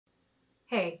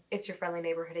Hey, it's your friendly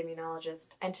neighborhood immunologist,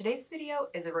 and today's video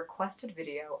is a requested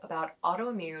video about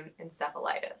autoimmune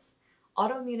encephalitis.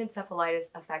 Autoimmune encephalitis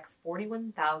affects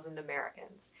 41,000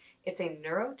 Americans. It's a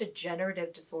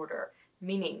neurodegenerative disorder,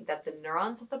 meaning that the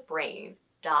neurons of the brain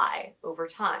die over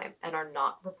time and are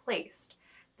not replaced.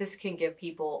 This can give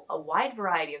people a wide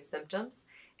variety of symptoms,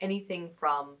 anything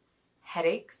from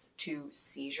headaches to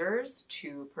seizures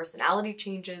to personality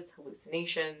changes,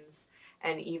 hallucinations,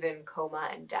 and even coma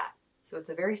and death. So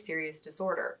it's a very serious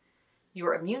disorder.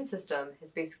 Your immune system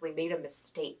has basically made a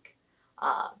mistake.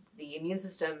 The immune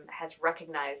system has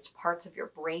recognized parts of your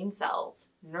brain cells,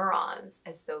 neurons,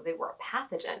 as though they were a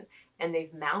pathogen, and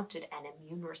they've mounted an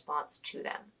immune response to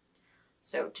them.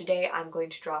 So today I'm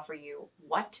going to draw for you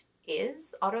what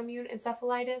is autoimmune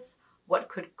encephalitis, what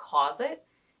could cause it,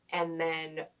 and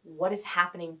then what is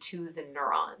happening to the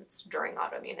neurons during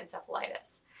autoimmune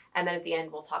encephalitis. And then at the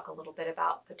end, we'll talk a little bit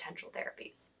about potential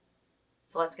therapies.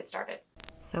 So let's get started.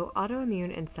 So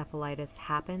autoimmune encephalitis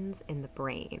happens in the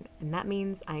brain, and that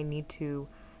means I need to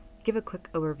give a quick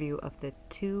overview of the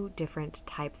two different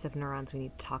types of neurons we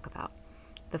need to talk about.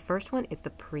 The first one is the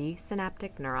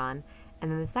presynaptic neuron,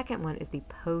 and then the second one is the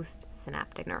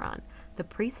postsynaptic neuron. The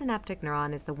presynaptic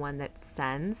neuron is the one that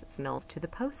sends signals to the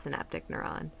postsynaptic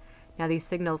neuron. Now these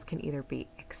signals can either be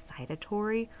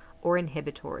excitatory or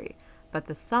inhibitory, but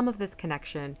the sum of this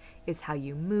connection is how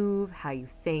you move, how you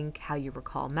think, how you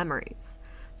recall memories.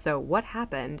 So what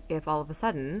happened if all of a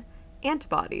sudden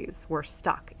antibodies were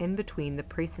stuck in between the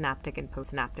presynaptic and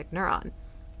postsynaptic neuron?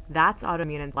 That's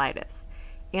autoimmune encephalitis.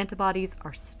 Antibodies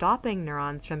are stopping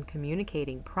neurons from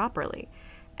communicating properly,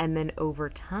 and then over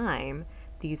time,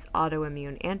 these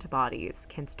autoimmune antibodies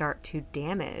can start to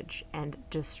damage and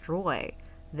destroy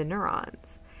the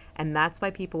neurons. And that's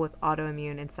why people with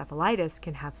autoimmune encephalitis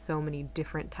can have so many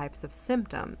different types of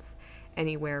symptoms,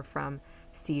 anywhere from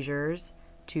seizures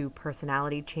to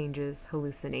personality changes,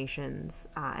 hallucinations,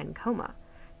 and coma,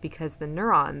 because the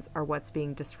neurons are what's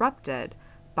being disrupted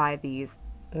by these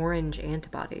orange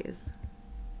antibodies.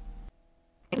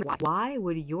 And why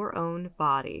would your own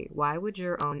body, why would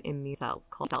your own immune cells,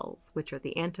 called cells, which are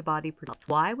the antibody producers,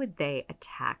 why would they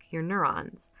attack your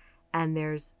neurons? And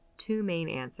there's two main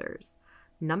answers.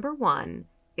 Number one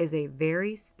is a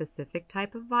very specific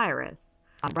type of virus.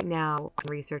 Right now,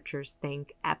 researchers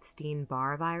think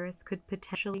Epstein-Barr virus could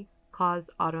potentially cause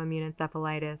autoimmune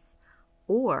encephalitis,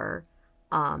 or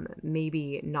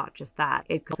maybe not just that.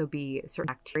 It could also be certain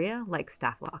bacteria like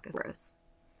Staphylococcus aureus.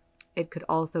 It could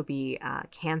also be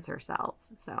cancer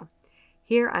cells. So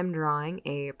here I'm drawing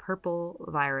a purple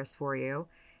virus for you,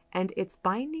 and it's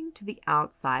binding to the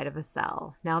outside of a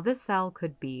cell. Now this cell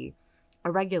could be a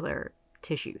regular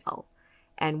tissue cell,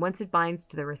 and once it binds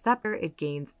to the receptor, it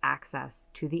gains access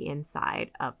to the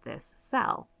inside of this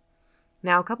cell.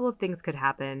 Now a couple of things could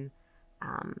happen.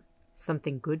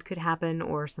 Something good could happen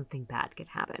or something bad could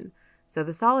happen. So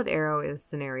the solid arrow is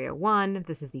scenario one.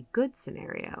 This is the good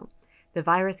scenario. The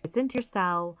virus gets into your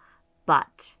cell,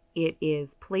 but it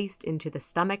is placed into the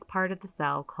stomach part of the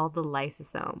cell called the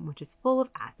lysosome, which is full of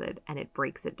acid, and it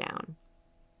breaks it down.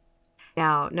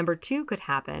 Now number two could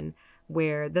happen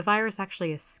where the virus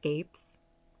actually escapes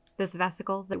this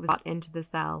vesicle that was brought into the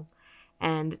cell,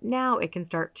 and now it can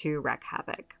start to wreak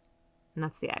havoc. And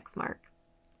that's the X mark.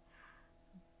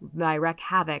 By wreak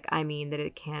havoc, I mean that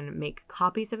it can make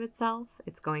copies of itself.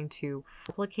 It's going to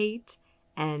replicate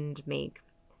and make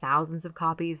thousands of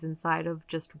copies inside of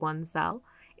just one cell.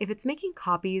 If it's making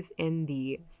copies in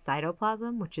the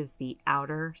cytoplasm, which is the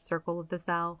outer circle of the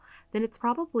cell, then it's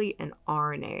probably an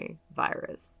RNA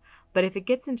virus. But if it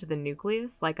gets into the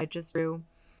nucleus, like I just drew,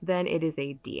 then it is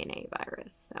a DNA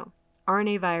virus. So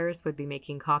RNA virus would be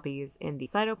making copies in the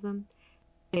cytoplasm.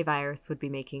 DNA virus would be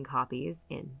making copies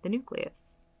in the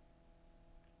nucleus.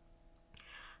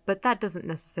 But that doesn't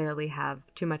necessarily have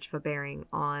too much of a bearing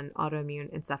on autoimmune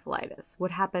encephalitis.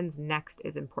 What happens next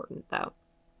is important, though.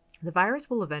 The virus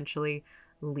will eventually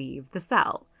leave the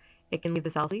cell. It can leave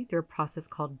the cell through a process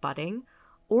called budding,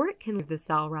 or it can leave the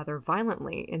cell rather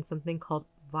violently in something called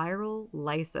viral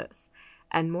lysis,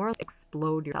 and more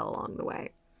explode your cell along the way.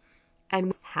 And when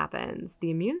this happens, the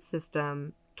immune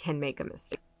system can make a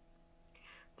mistake.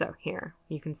 So here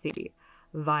you can see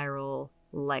viral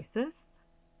lysis,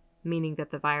 meaning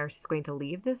that the virus is going to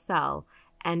leave the cell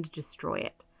and destroy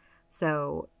it.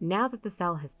 So now that the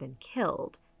cell has been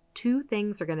killed, two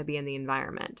things are going to be in the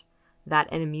environment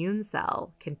that an immune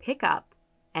cell can pick up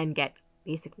and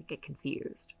basically get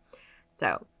confused.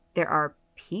 So there are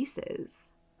pieces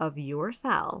of your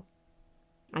cell.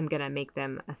 I'm going to make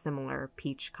them a similar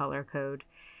peach color code.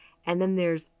 And then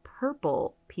there's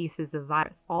purple pieces of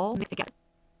virus all mixed together.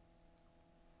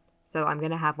 So I'm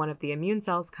going to have one of the immune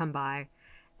cells come by,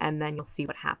 and then you'll see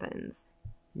what happens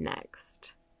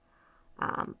next.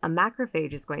 A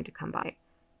macrophage is going to come by,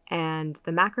 and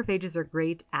the macrophages are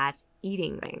great at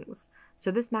eating things.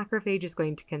 So this macrophage is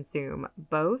going to consume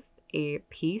both a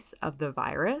piece of the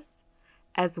virus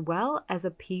as well as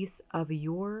a piece of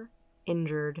your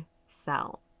injured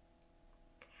cell.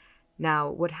 Now,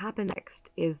 what happens next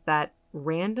is that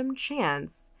random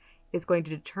chance is going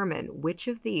to determine which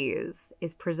of these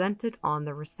is presented on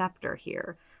the receptor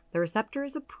here. The receptor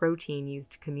is a protein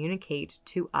used to communicate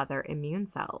to other immune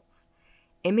cells.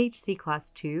 MHC class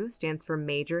 2 stands for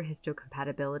major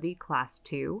histocompatibility class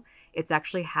 2. It's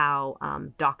actually how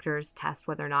doctors test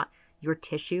whether or not your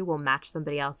tissue will match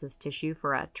somebody else's tissue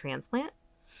for a transplant.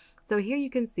 So here you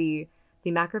can see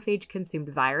the macrophage consumed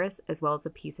virus as well as a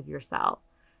piece of your cell.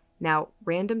 Now,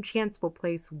 random chance will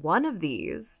place one of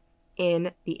these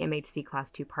in the MHC class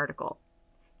 2 particle.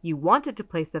 You want it to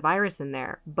place the virus in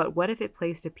there, but what if it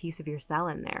placed a piece of your cell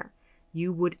in there?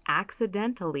 You would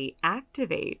accidentally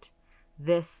activate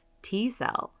this T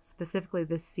cell, specifically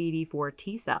this CD4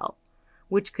 T cell,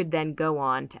 which could then go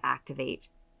on to activate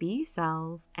B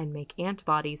cells and make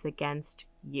antibodies against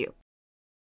you.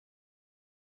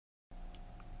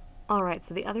 All right,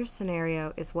 so the other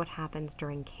scenario is what happens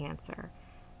during cancer.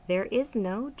 There is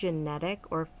no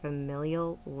genetic or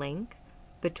familial link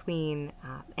between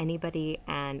anybody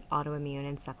and autoimmune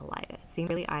encephalitis. It seems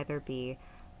to really either be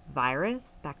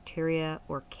virus, bacteria,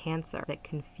 or cancer that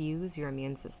confuse your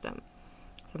immune system.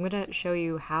 So I'm going to show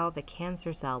you how the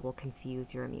cancer cell will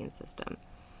confuse your immune system.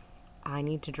 I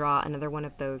need to draw another one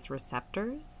of those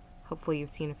receptors. Hopefully you've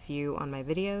seen a few on my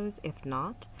videos. If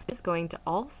not, this is going to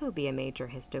also be a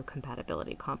major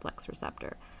histocompatibility complex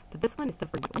receptor. But this one is the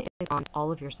first one. It is on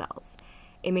all of your cells.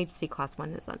 MHC class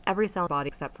 1 is on every cell in the body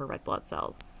except for red blood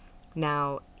cells.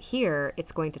 Now here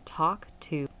it's going to talk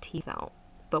to T cell.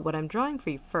 But what I'm drawing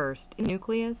for you first, in the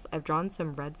nucleus, I've drawn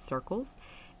some red circles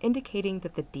indicating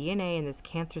that the DNA in this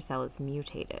cancer cell is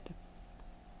mutated.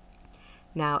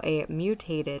 Now, a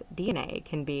mutated DNA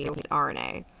can be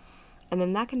RNA, and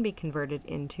then that can be converted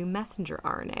into messenger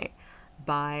RNA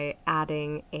by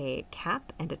adding a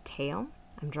cap and a tail.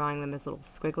 I'm drawing them as little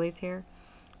squigglies here.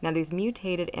 Now, these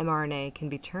mutated mRNA can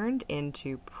be turned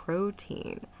into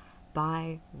protein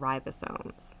by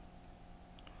ribosomes.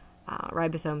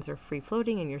 Ribosomes are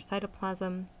free-floating in your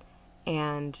cytoplasm,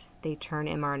 and they turn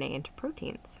mRNA into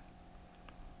proteins.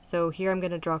 So here I'm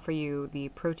going to draw for you the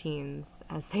proteins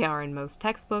as they are in most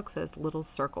textbooks as little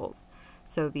circles.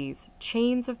 So these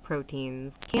chains of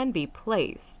proteins can be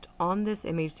placed on this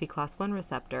MHC class 1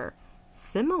 receptor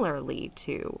similarly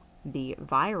to the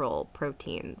viral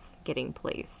proteins getting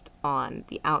placed on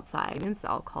the outside immune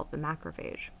cell called the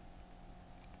macrophage.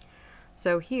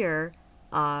 So here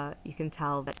you can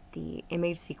tell that the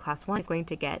MHC class 1 is going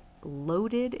to get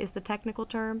loaded is the technical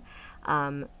term,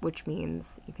 which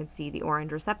means you can see the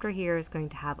orange receptor here is going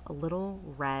to have a little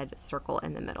red circle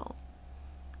in the middle.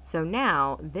 So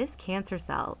now this cancer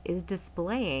cell is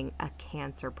displaying a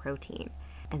cancer protein,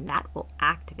 and that will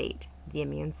activate the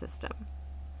immune system.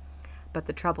 But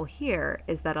the trouble here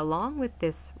is that along with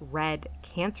this red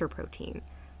cancer protein,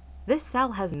 this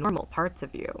cell has normal parts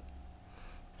of you.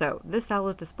 So this cell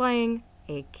is displaying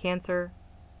a cancer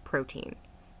protein.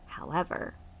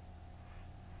 However,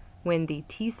 when the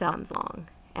T cell comes along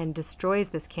and destroys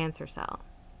this cancer cell,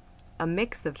 a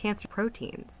mix of cancer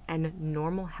proteins and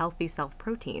normal healthy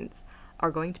self-proteins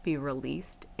are going to be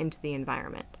released into the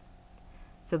environment.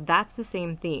 So that's the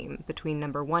same theme between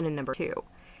number 1 and number 2,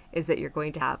 is that you're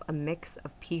going to have a mix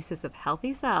of pieces of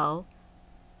healthy cell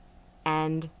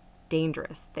and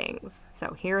dangerous things.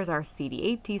 So here is our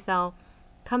CD8 T cell,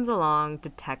 comes along,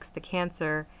 detects the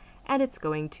cancer, and it's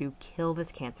going to kill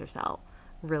this cancer cell,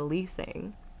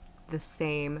 releasing the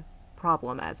same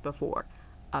problem as before,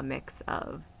 a mix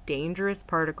of dangerous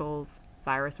particles,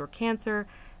 virus or cancer,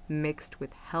 mixed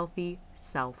with healthy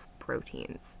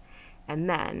self-proteins. And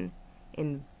then,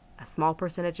 in a small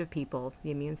percentage of people,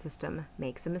 the immune system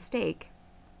makes a mistake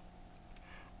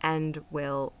and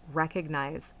will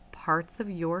recognize parts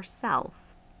of yourself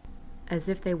as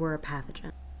if they were a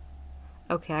pathogen.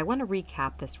 Okay, I want to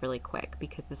recap this really quick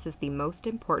because this is the most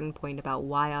important point about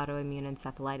why autoimmune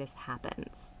encephalitis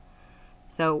happens.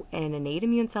 So, an innate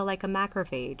immune cell like a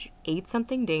macrophage ate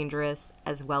something dangerous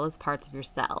as well as parts of your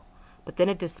cell, but then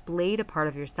it displayed a part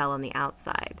of your cell on the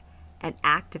outside and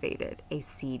activated a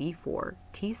CD4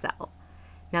 T cell.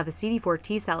 Now, the CD4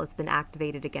 T cell has been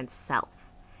activated against self,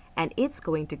 and it's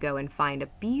going to go and find a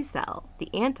B cell, the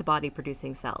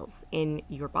antibody-producing cells in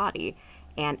your body,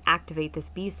 and activate this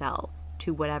B cell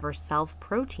to whatever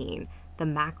self-protein the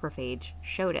macrophage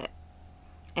showed it.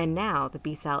 And now the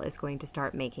B cell is going to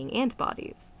start making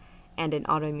antibodies. And in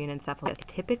autoimmune encephalitis,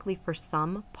 typically for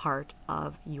some part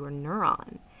of your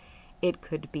neuron. It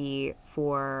could be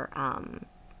for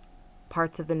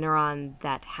parts of the neuron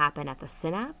that happen at the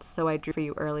synapse. So I drew for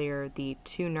you earlier the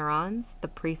two neurons, the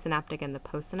presynaptic and the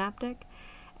postsynaptic.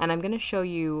 And I'm going to show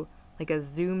you like a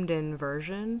zoomed in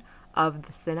version of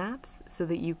the synapse so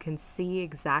that you can see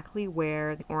exactly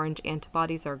where the orange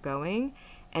antibodies are going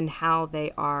and how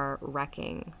they are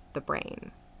wrecking the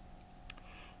brain.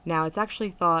 Now, it's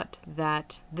actually thought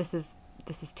that this is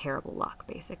terrible luck,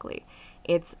 basically.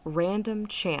 It's random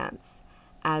chance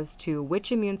as to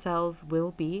which immune cells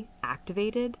will be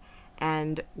activated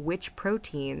and which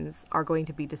proteins are going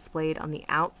to be displayed on the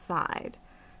outside.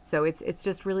 So it's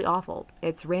just really awful.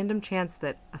 It's random chance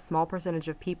that a small percentage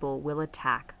of people will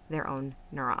attack their own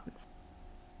neurons.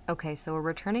 Okay, so we're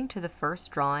returning to the first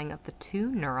drawing of the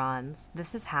two neurons.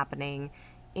 This is happening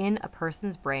in a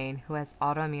person's brain who has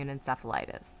autoimmune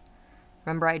encephalitis.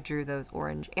 Remember, I drew those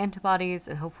orange antibodies,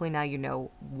 and hopefully now you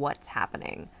know what's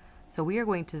happening. So we are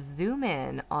going to zoom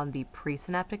in on the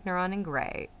presynaptic neuron in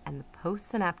gray and the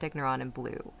postsynaptic neuron in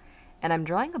blue. And I'm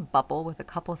drawing a bubble with a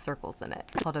couple of circles in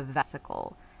it called a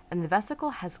vesicle. And the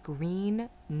vesicle has green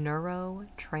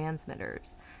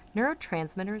neurotransmitters.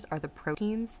 Neurotransmitters are the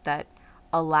proteins that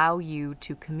allow you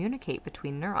to communicate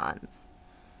between neurons.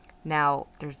 Now,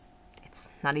 it's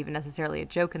not even necessarily a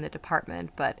joke in the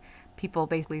department, but people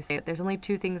basically say that there's only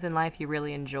two things in life you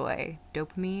really enjoy: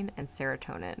 dopamine and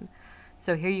serotonin.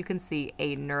 So here you can see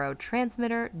a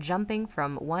neurotransmitter jumping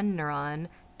from one neuron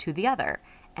to the other,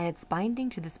 and it's binding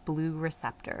to this blue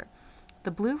receptor.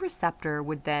 The blue receptor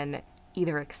would then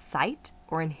either excite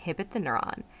or inhibit the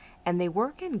neuron, and they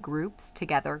work in groups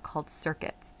together called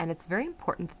circuits, and it's very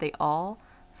important that they all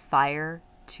fire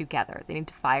together. They need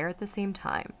to fire at the same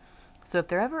time. So if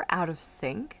they're ever out of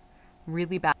sync,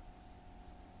 really bad.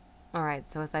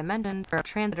 Alright, so as I mentioned,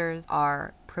 neurotransmitters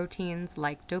are proteins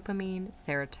like dopamine,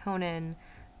 serotonin,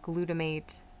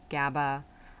 glutamate, GABA.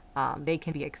 They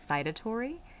can be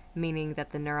excitatory, meaning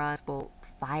that the neurons will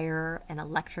fire an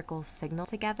electrical signal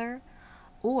together,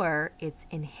 or it's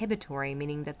inhibitory,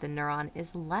 meaning that the neuron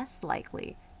is less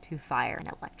likely to fire an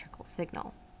electrical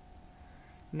signal.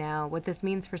 Now, what this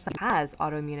means for someone who has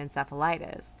autoimmune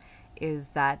encephalitis is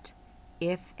that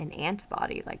if an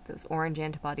antibody, like those orange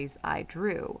antibodies I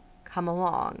drew, come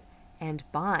along and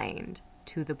bind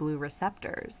to the blue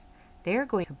receptors, they're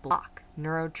going to block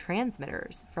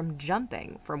neurotransmitters from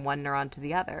jumping from one neuron to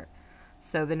the other.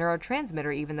 So the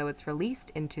neurotransmitter, even though it's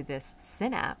released into this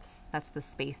synapse, that's the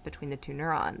space between the two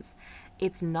neurons,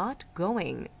 it's not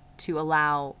going to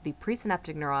allow the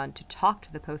presynaptic neuron to talk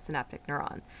to the postsynaptic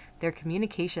neuron. Their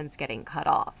communication's getting cut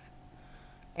off.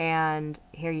 And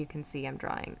here you can see I'm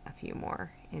drawing a few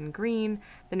more in green.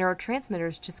 The neurotransmitter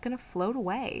is just going to float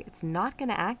away. It's not going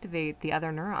to activate the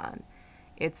other neuron.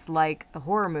 It's like a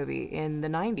horror movie in the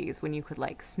 90s when you could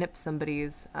like snip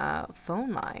somebody's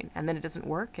phone line and then it doesn't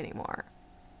work anymore.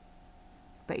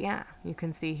 But yeah, you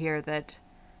can see here that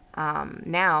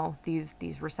now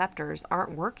these receptors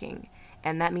aren't working,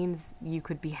 and that means you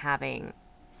could be having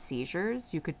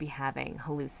seizures, you could be having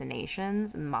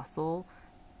hallucinations,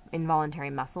 involuntary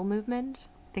muscle movement,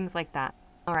 things like that.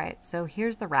 Alright, so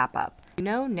here's the wrap up. We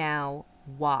know now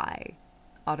why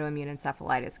autoimmune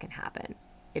encephalitis can happen.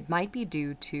 It might be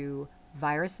due to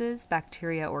viruses,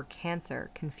 bacteria, or cancer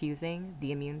confusing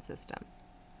the immune system.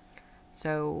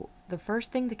 So the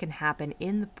first thing that can happen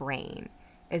in the brain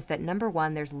is that, number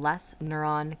one, there's less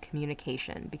neuron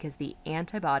communication because the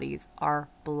antibodies are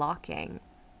blocking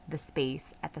the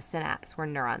space at the synapse where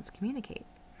neurons communicate.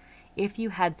 If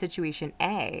you had situation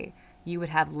A, you would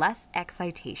have less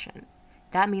excitation.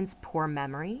 That means poor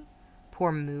memory,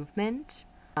 poor movement,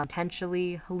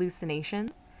 potentially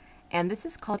hallucinations, and this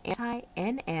is called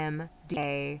anti-NMDA-R,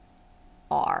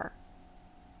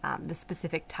 the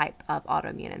specific type of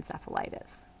autoimmune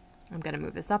encephalitis. I'm going to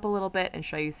move this up a little bit and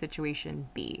show you situation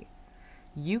B.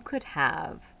 You could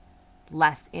have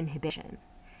less inhibition.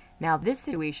 Now, this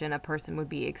situation, a person would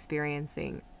be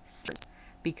experiencing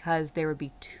because there would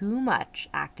be too much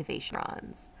activation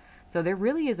neurons. So there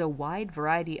really is a wide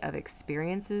variety of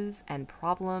experiences and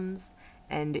problems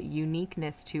and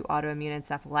uniqueness to autoimmune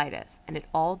encephalitis, and it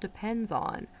all depends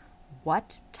on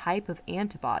what type of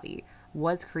antibody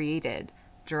was created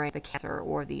during the cancer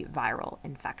or the viral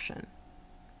infection.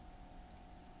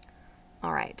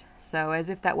 Alright, so as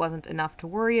if that wasn't enough to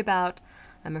worry about,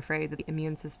 I'm afraid that the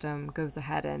immune system goes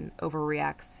ahead and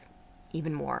overreacts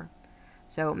even more.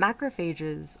 So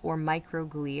macrophages, or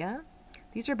microglia,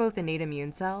 these are both innate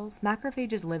immune cells.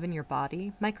 Macrophages live in your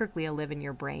body, microglia live in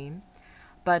your brain.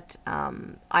 but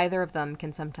either of them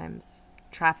can sometimes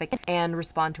traffic and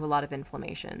respond to a lot of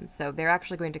inflammation. So they're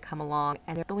actually going to come along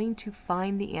and they're going to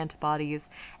find the antibodies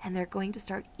and they're going to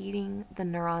start eating the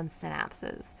neuron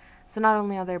synapses. So not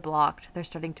only are they blocked, they're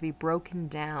starting to be broken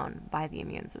down by the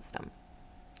immune system.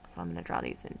 So I'm going to draw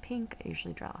these in pink. I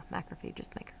usually draw macrophages,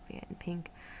 microglia in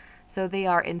pink. So they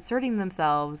are inserting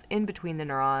themselves in between the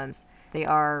neurons. They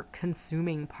are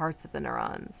consuming parts of the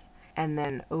neurons. And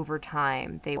then over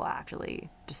time, they will actually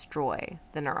destroy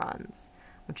the neurons,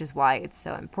 which is why it's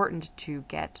so important to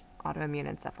get autoimmune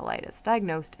encephalitis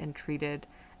diagnosed and treated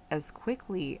as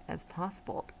quickly as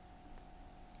possible.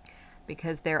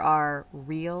 Because there are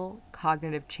real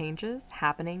cognitive changes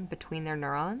happening between their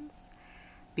neurons,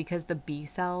 because the B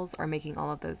cells are making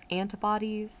all of those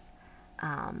antibodies,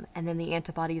 and then the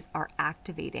antibodies are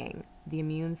activating the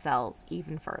immune cells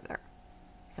even further.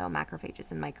 So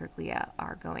macrophages and microglia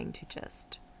are going to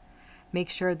just make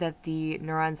sure that the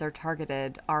neurons are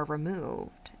targeted are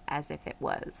removed as if it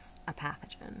was a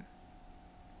pathogen.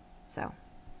 So,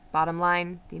 bottom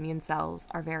line, the immune cells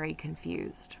are very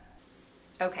confused.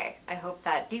 Okay, I hope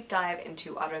that deep dive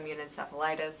into autoimmune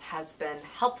encephalitis has been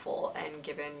helpful and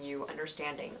given you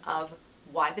understanding of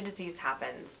why the disease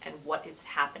happens and what is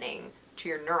happening to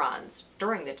your neurons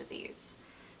during the disease.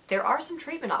 There are some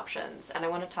treatment options, and I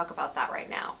want to talk about that right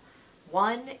now.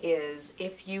 One is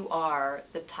if you are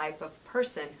the type of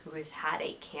person who has had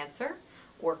a cancer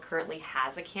or currently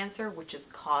has a cancer which is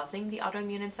causing the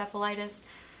autoimmune encephalitis,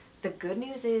 the good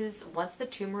news is once the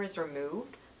tumor is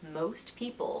removed, most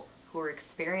people who are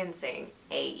experiencing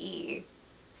AE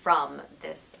from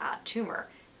this tumor,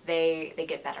 they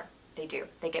get better. They do.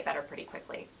 They get better pretty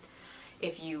quickly.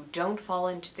 If you don't fall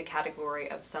into the category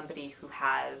of somebody who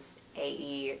has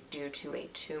AE due to a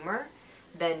tumor,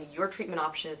 then your treatment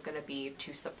option is going to be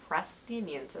to suppress the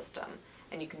immune system,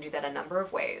 and you can do that a number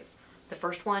of ways. The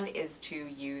first one is to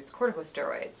use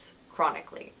corticosteroids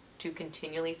chronically to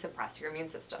continually suppress your immune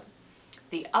system.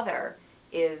 The other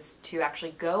is to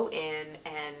actually go in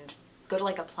and go to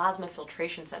like a plasma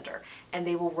filtration center, and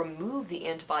they will remove the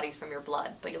antibodies from your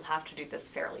blood, but you'll have to do this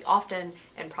fairly often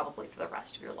and probably for the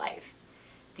rest of your life.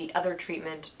 The other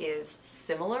treatment is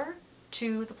similar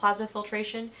to the plasma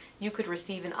filtration. You could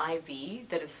receive an IV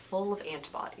that is full of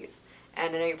antibodies.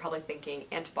 And I know you're probably thinking,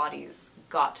 antibodies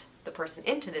got the person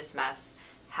into this mess,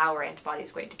 how are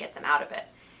antibodies going to get them out of it?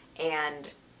 And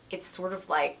it's sort of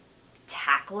like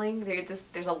tackling,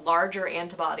 there's a larger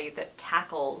antibody that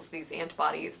tackles these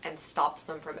antibodies and stops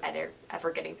them from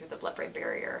ever getting through the blood-brain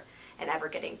barrier and ever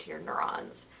getting to your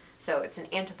neurons. So it's an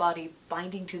antibody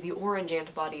binding to the orange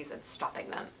antibodies and stopping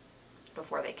them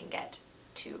before they can get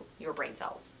to your brain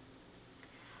cells.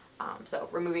 So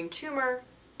removing tumor,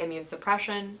 immune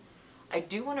suppression. I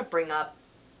do want to bring up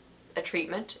a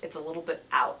treatment. It's a little bit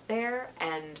out there,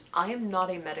 and I am not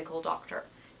a medical doctor.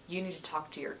 You need to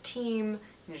talk to your team,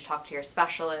 you need to talk to your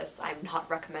specialists. I'm not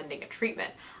recommending a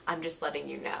treatment. I'm just letting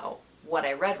you know what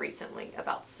I read recently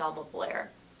about Selma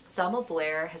Blair. Selma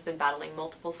Blair has been battling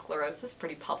multiple sclerosis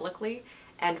pretty publicly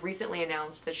and recently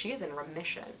announced that she is in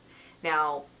remission.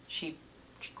 Now, she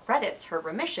credits her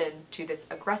remission to this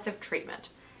aggressive treatment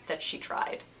that she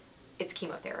tried. It's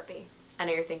chemotherapy. I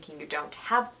know you're thinking you don't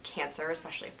have cancer,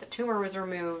 especially if the tumor was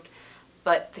removed,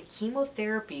 but the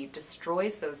chemotherapy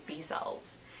destroys those B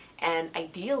cells. And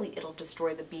ideally, it'll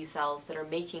destroy the B cells that are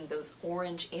making those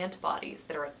orange antibodies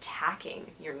that are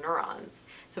attacking your neurons.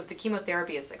 So if the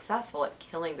chemotherapy is successful at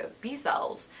killing those B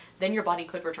cells, then your body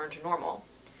could return to normal.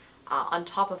 On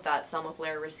top of that, Selma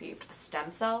Blair received a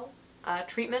stem cell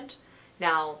treatment.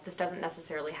 Now, this doesn't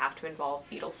necessarily have to involve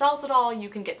fetal cells at all. You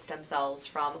can get stem cells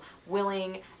from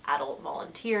willing adult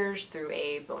volunteers through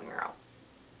a bone marrow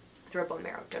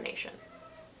donation.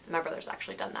 My brother's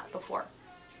actually done that before.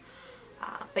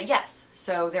 But yes,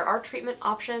 so there are treatment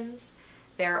options.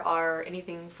 There are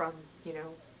anything from,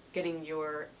 getting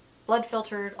your blood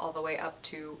filtered all the way up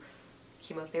to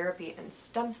chemotherapy and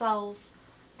stem cells.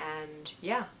 And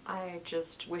yeah, I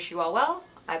just wish you all well.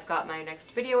 I've got my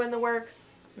next video in the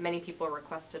works. Many people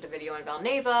requested a video on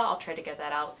Valneva. I'll try to get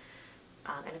that out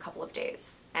in a couple of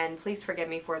days. And please forgive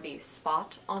me for the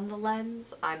spot on the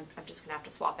lens. I'm just gonna have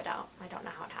to swap it out. I don't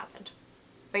know how it happened.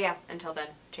 But yeah, until then,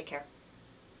 take care.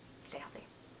 Stay healthy.